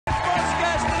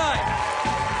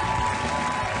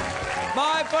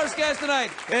first guest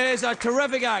tonight is a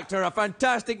terrific actor, a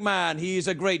fantastic man. He's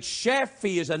a great chef.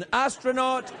 He is an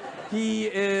astronaut. He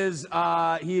is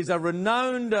a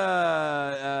renowned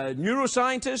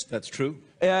neuroscientist. That's true.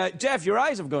 Jeff, your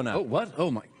eyes have gone out. Oh, what? Oh,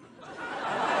 my.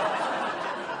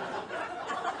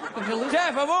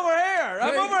 Jeff, I'm over here.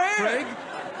 I'm over here.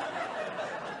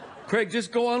 Craig,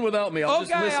 just go on without me. I'll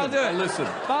just listen. I'll do it. I'll listen.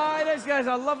 Bye. This guy's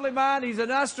a lovely man. He's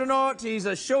an astronaut. He's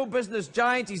a show business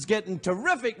giant. He's getting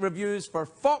terrific reviews for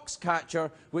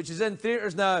Foxcatcher, which is in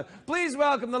theatres now. Please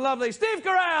welcome the lovely Steve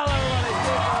Carell,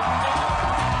 everybody.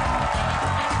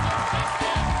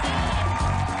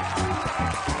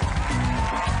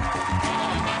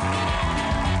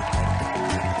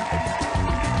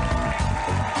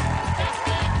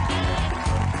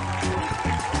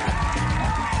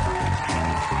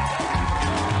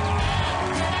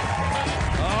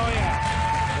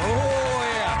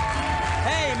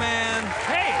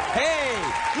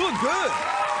 Good.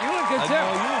 You look good, too.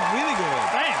 You look really good.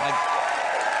 Thanks. Like,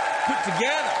 put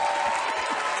together.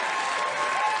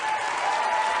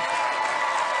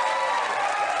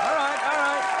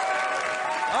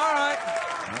 All right.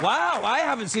 Wow, I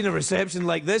haven't seen a reception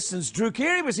like this since Drew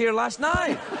Carey was here last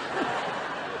night.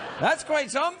 That's quite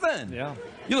something. Yeah.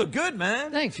 You look good,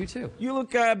 man. Thanks, you too. You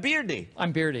look beardy.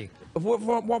 I'm beardy.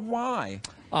 Why?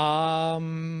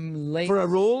 Late. For a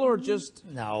role or just?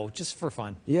 No, just for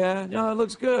fun. Yeah, no, it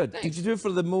looks good. Thanks. Did you do it for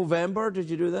the Movember? Did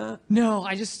you do that? No,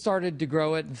 I just started to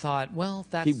grow it and thought, well,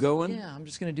 that's... Keep going? Yeah, I'm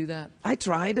just going to do that. I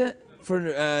tried it for,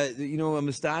 you know, a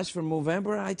moustache for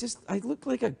Movember. I look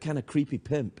like a kind of creepy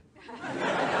pimp.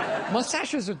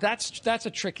 Mustaches, that's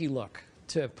a tricky look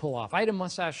to pull off. I had a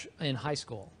mustache in high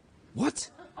school. What?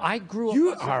 I grew up...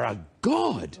 You are a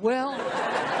god. Well,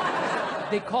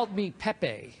 they called me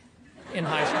Pepe in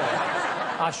high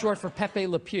school. Short for Pepe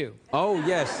Le Pew. Oh,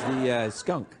 yes, the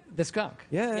skunk. The skunk.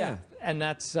 Yeah. And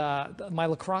that's my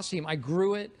lacrosse team. I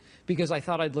grew it because I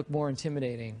thought I'd look more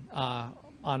intimidating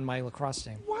on my lacrosse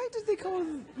team. Why did they call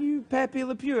you Pepe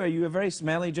Le Pew? Are you a very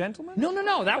smelly gentleman?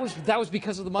 No. That was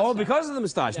because of the mustache. Oh, because of the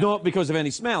moustache, Yeah. not because of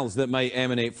any smells that might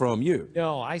emanate from you.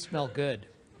 No, I smell good.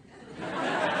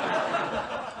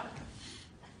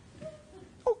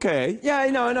 Okay. Yeah, I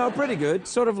know, pretty good.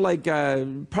 Sort of like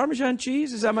Parmesan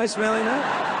cheese. Is that my smelling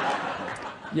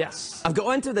that? Yes. I've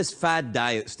got into this fad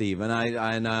diet, Steve, and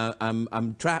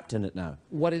I'm trapped in it now.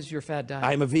 What is your fad diet?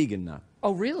 I'm a vegan now.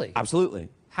 Oh, really? Absolutely.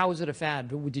 How is it a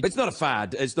fad? It's not a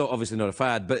fad. It's not obviously not a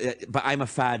fad, but I'm a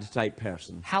fad type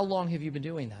person. How long have you been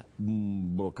doing that?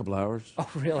 Well, a couple of hours. Oh,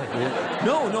 really?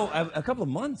 No, a couple of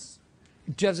months.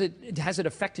 Has it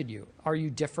affected you? Are you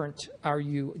different?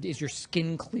 Is your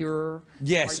skin clearer?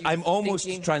 Yes, I'm almost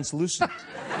translucent.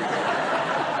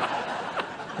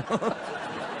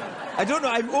 I don't know.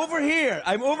 I'm over here.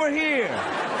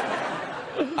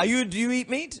 Do you eat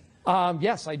meat?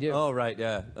 Yes, I do. Oh, right,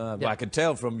 yeah. Yeah. I could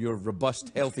tell from your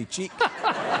robust, healthy cheek.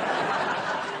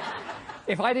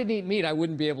 If I didn't eat meat, I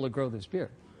wouldn't be able to grow this beard.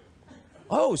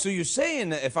 Oh, so you're saying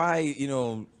that if I,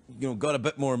 got a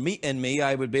bit more meat in me,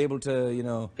 I would be able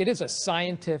to, It is a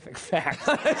scientific fact.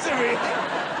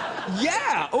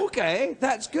 Yeah, okay,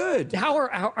 that's good. How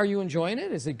are you enjoying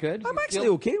it? Is it good? I'm actually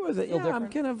okay with it. Yeah, I'm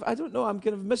kind of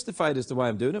mystified as to why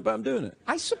I'm doing it, but I'm doing it.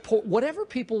 I support whatever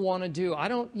people want to do. I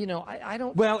don't.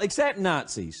 Well, except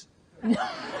Nazis.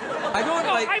 I don't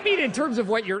No, like. I mean in terms of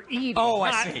what you're eating. Oh,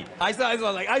 not- I see. I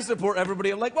thought like I support everybody.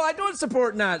 I'm like, well, I don't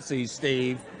support Nazis,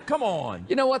 Steve. Come on.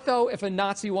 You know what though? If a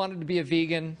Nazi wanted to be a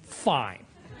vegan, fine.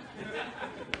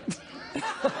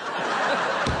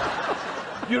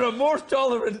 You're a more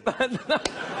tolerant man.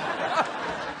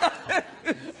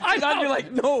 I know. You're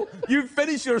like, no, you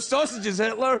finish your sausages,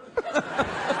 Hitler.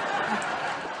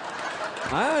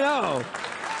 I don't know.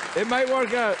 It might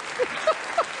work out.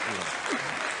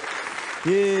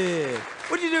 Yeah.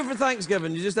 What did you do for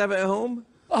Thanksgiving? You just have it at home?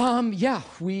 Yeah,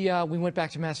 we went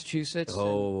back to Massachusetts.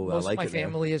 Oh, most I like of my it there.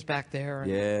 family is back there.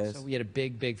 and Yes. So we had a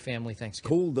big family Thanksgiving.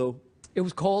 Cool though. It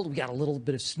was cold. We got a little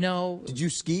bit of snow. Did you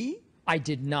ski? I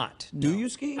did not. No. Do you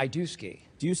ski? I do ski.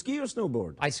 Do you ski or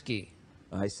snowboard? I ski.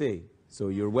 I see. So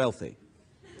you're wealthy.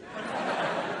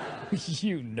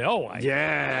 You know I.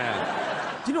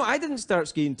 Yeah. Do you know I didn't start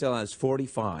skiing until I was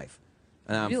 45.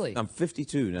 And Really? I'm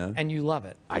 52 now. And you love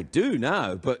it. I do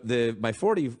now, but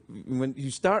when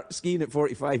you start skiing at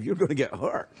 45, you're going to get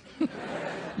hurt.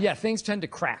 Yeah, things tend to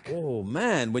crack. Oh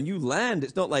man, when you land,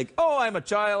 it's not like, oh, I'm a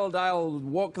child, I'll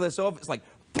walk this off. It's like,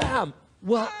 bam.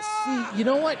 Well, see, you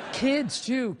know what? Kids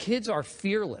too. Kids are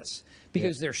fearless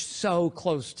because they're so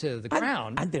close to the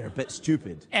ground. And they're a bit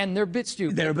stupid. And they're a bit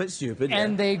stupid. They're a bit stupid.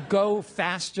 And they go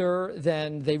faster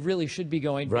than they really should be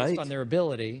going based Right. on their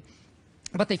ability.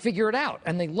 but they figure it out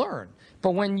and they learn.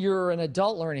 But when you're an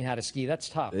adult learning how to ski, that's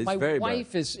tough. It's My very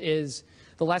wife is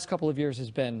the last couple of years has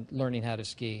been learning how to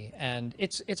ski, and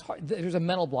it's hard. There's a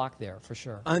mental block there for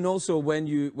sure. And also when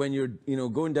you're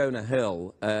going down a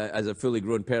hill as a fully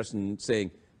grown person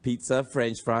saying pizza,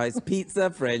 French fries, pizza,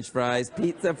 French fries,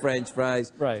 pizza, French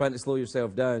fries, Right. trying to slow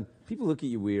yourself down, people look at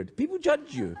you weird. People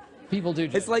judge you. People do.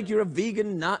 It's like you're a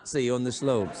vegan Nazi on the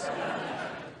slopes.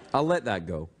 I'll let that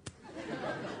go.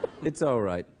 It's all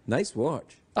right. Nice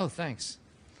watch. Oh, thanks.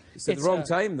 It's at the wrong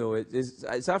time, though.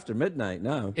 It's after midnight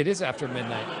now. It is after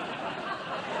midnight.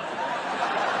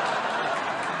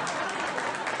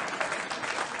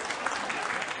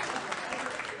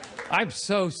 I'm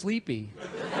so sleepy.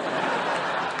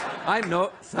 I'm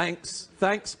not. Thanks.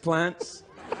 Thanks, plants.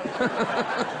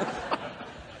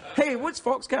 Hey, what's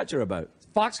Foxcatcher about?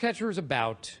 Foxcatcher is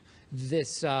about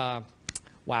this.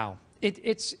 Wow,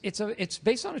 it's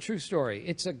based on a true story.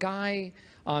 It's a guy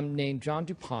named John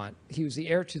DuPont. He was the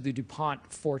heir to the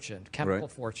DuPont fortune, chemical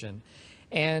fortune,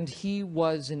 and he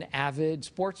was an avid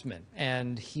sportsman,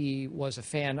 and he was a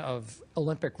fan of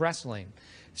Olympic wrestling.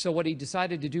 So what he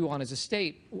decided to do on his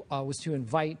estate was to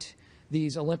invite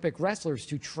these Olympic wrestlers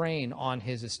to train on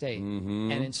his estate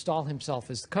and install himself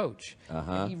as the coach.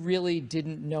 And he really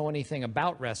didn't know anything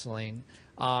about wrestling,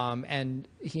 and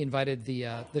he invited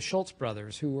the Schultz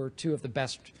brothers, who were two of the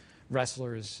best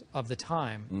wrestlers of the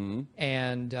time.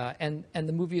 And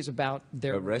the movie is about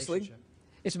their wrestling? relationship.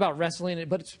 It's about wrestling,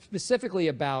 but it's specifically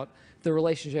about the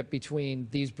relationship between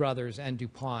these brothers and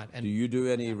DuPont. And Do you do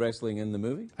any wrestling in the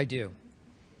movie? I do.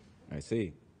 I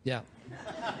see. Yeah.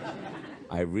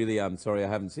 I really am sorry I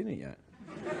haven't seen it yet.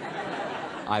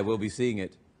 I will be seeing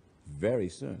it very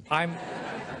soon.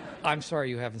 I'm sorry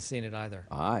you haven't seen it either.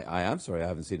 I am sorry I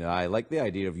haven't seen it. I like the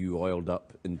idea of you oiled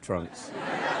up in trunks.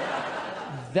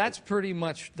 That's pretty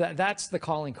much that's the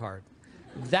calling card.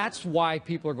 That's why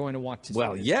people are going to want to see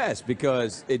Well, it. yes,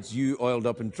 because it's you oiled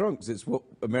up in trunks. It's what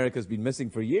America's been missing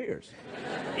for years.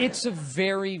 It's a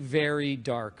very, very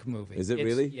dark movie. Is it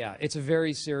really? Yeah, it's a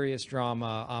very serious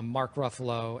drama. Mark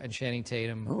Ruffalo and Channing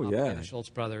Tatum, the Schultz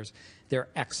brothers, they're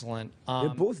excellent. They're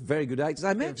both very good actors.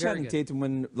 I met Channing Tatum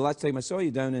when the last time I saw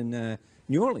you down in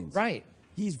New Orleans. Right.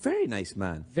 He's a very nice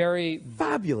man. Very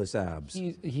fabulous abs.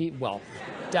 Well,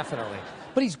 definitely.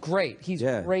 But he's great. He's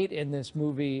great in this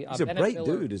movie. He's a bright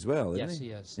dude as well, isn't yes, he?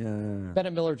 he is. Yeah.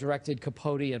 Bennett Miller directed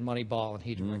Capote and Moneyball, and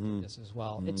he directed this as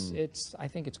well. I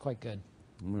think it's quite good.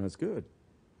 Well, that's good.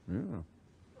 Yeah.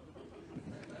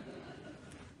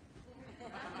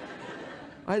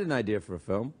 I had an idea for a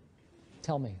film.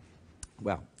 Tell me.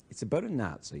 Well, it's about a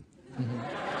Nazi.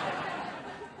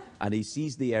 And he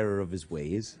sees the error of his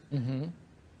ways. And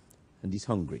he's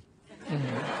hungry.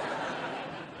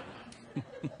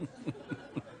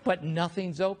 But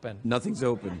nothing's open. Nothing's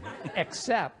open.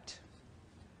 Except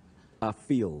a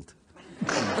field.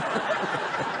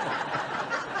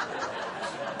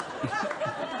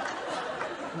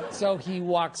 So he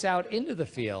walks out into the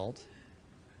field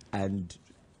and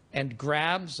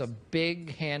grabs a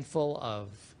big handful of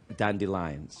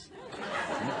dandelions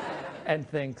and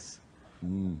thinks,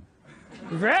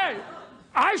 well,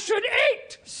 I should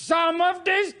eat some of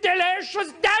these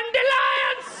delicious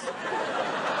dandelions.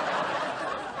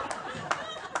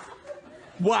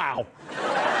 Wow.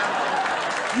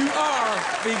 You are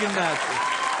vegan Nazi.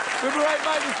 We'll be right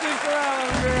back with Steve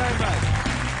Carell. We'll be right back.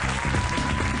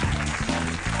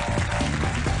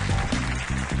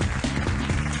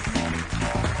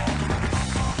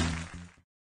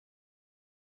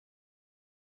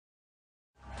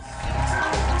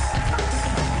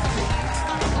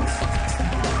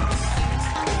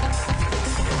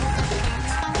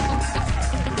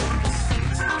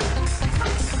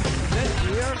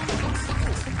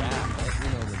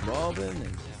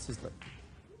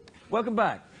 Welcome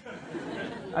back.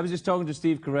 I was just talking to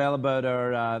Steve Carell about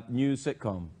our new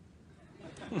sitcom.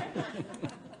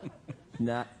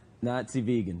 Nazi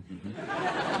vegan.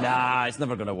 Nah, it's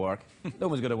never going to work. No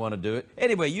one's going to want to do it.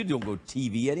 Anyway, you don't go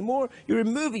TV anymore. You're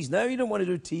in movies now. You don't want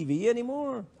to do TV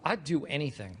anymore. I'd do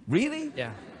anything. Really?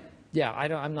 Yeah. Yeah,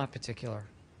 I'm not particular.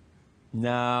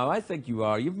 No, I think you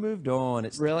are. You've moved on.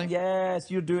 Really?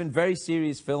 Yes, you're doing very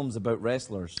serious films about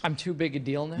wrestlers. I'm too big a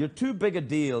deal now? You're too big a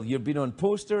deal. You've been on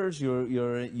posters. Do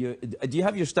you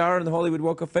have your star in the Hollywood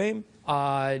Walk of Fame?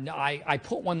 I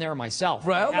put one there myself.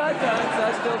 Well, that counts.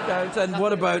 That still counts. And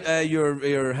what about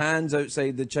your hands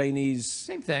outside the Chinese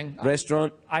Same thing.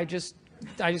 restaurant? I just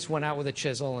went out with a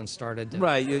chisel and started.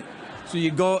 Right. So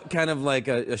you got kind of like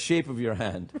a shape of your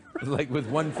hand, like with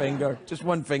one finger, just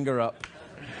one finger up.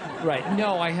 Right.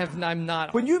 No, I'm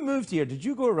not. When you moved here, did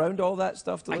you go around all that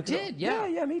stuff to I look at it? did, yeah.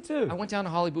 Yeah, me too. I went down to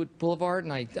Hollywood Boulevard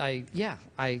and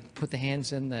I put the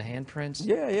hands in the handprints.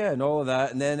 Yeah, and all of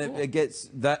that. And then it gets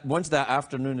that, once that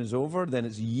afternoon is over, then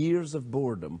it's years of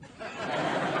boredom.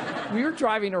 We were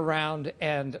driving around,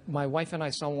 and my wife and I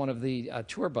saw one of the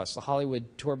tour bus, the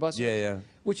Hollywood tour bus. Yeah.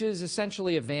 Which is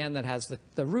essentially a van that has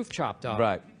the roof chopped off.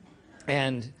 Right.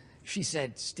 And she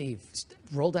said, Steve,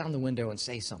 roll down the window and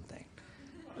say something.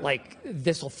 Like,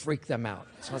 this will freak them out.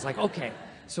 So I was like, okay.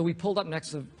 So we pulled up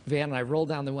next to the van, and I rolled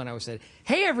down the window. I said,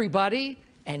 hey, everybody.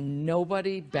 And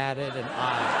nobody batted an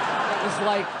eye.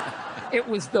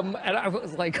 And I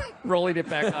was like rolling it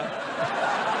back up.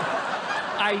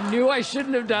 I knew I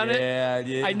shouldn't have done it.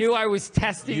 Yeah. I knew I was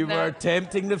testing You were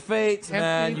tempting the fates,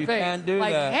 man. You can't do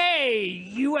like, that. Hey,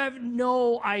 you have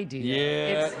no idea.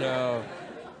 Yeah, no.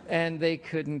 And they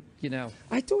couldn't,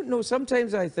 I don't know.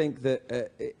 Sometimes I think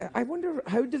that, I wonder,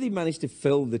 how do they manage to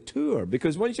fill the tour?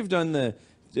 Because once you've done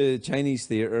the Chinese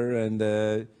theatre and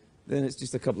then it's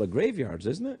just a couple of graveyards,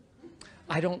 isn't it?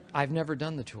 I've never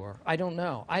done the tour. I don't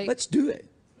know. Let's do it.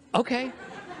 Okay.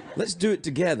 Let's do it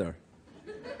together.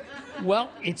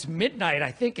 Well, it's midnight.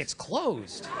 I think it's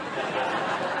closed.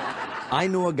 I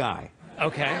know a guy.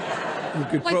 Okay.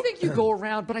 Well, I think you go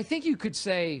around, but I think you could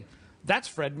say, that's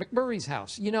Fred McMurray's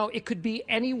house. It could be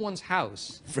anyone's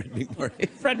house. Fred McMurray.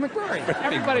 Fred McMurray.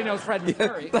 Everybody knows Fred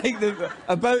McMurray. Like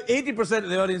about 80% of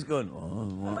the audience going,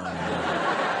 oh.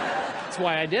 That's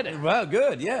why I did it. Well,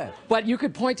 good, yeah. But you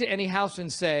could point to any house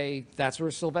and say, that's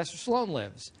where Sylvester Stallone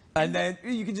lives. And then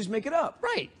you can just make it up.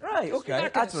 Right. Right, okay. You're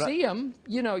not going to see him.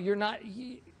 You're not,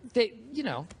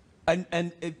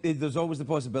 And there's always the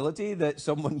possibility that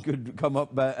someone could come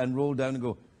up and roll down and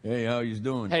go, hey, how you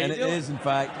doing? How you and doing? It is, in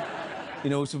fact,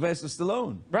 Sylvester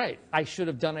Stallone. Right. I should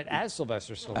have done it as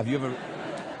Sylvester Stallone.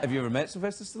 Have you ever met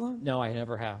Sylvester Stallone? No, I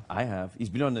never have. I have. He's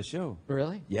been on the show.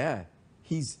 Really? Yeah.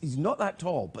 He's not that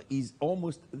tall, but he's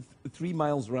almost 3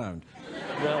 miles round.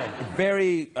 Really?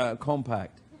 Very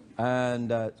compact.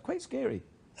 And it's quite scary.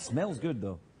 Smells good,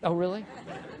 though. Oh, really?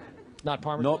 Not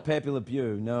Parmesan? Not Pepe Le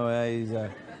Pew. No, he's... Do you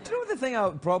know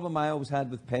what the problem I always had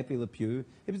with Pepe Le Pew?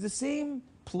 It was the same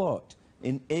plot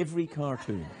in every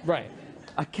cartoon. Right.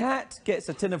 A cat gets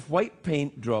a tin of white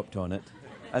paint dropped on it,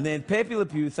 and then Pepe Le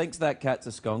Pew thinks that cat's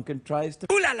a skunk and tries to...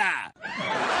 Ooh la la!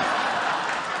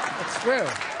 It's true.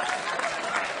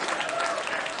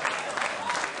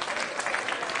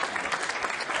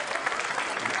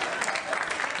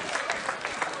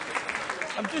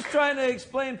 I'm just trying to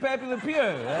explain Pepe Le Pew.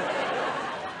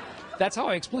 That's how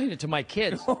I explained it to my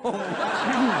kids.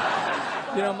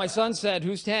 My son said,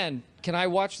 who's 10? Can I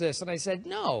watch this? And I said,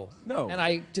 no. No. And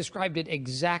I described it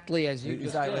exactly as you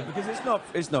just did. Because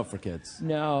it's not for kids.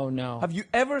 No. Have you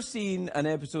ever seen an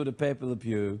episode of Pepe Le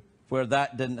Pew where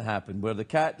that didn't happen, where the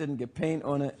cat didn't get paint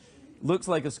on it, looks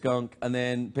like a skunk, and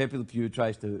then Pepe Le Pew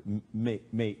tries to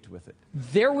mate with it?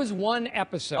 There was one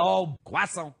episode. Oh,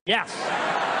 croissant. Yes.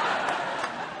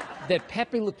 That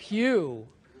Pepe Le Pew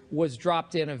was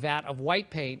dropped in a vat of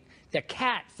white paint. The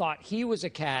cat thought he was a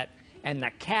cat, and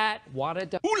the cat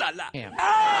wanted to him.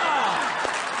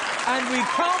 And we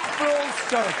come full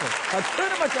circle.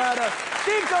 Hakuna Matata.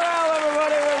 Steve Carell,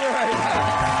 everybody.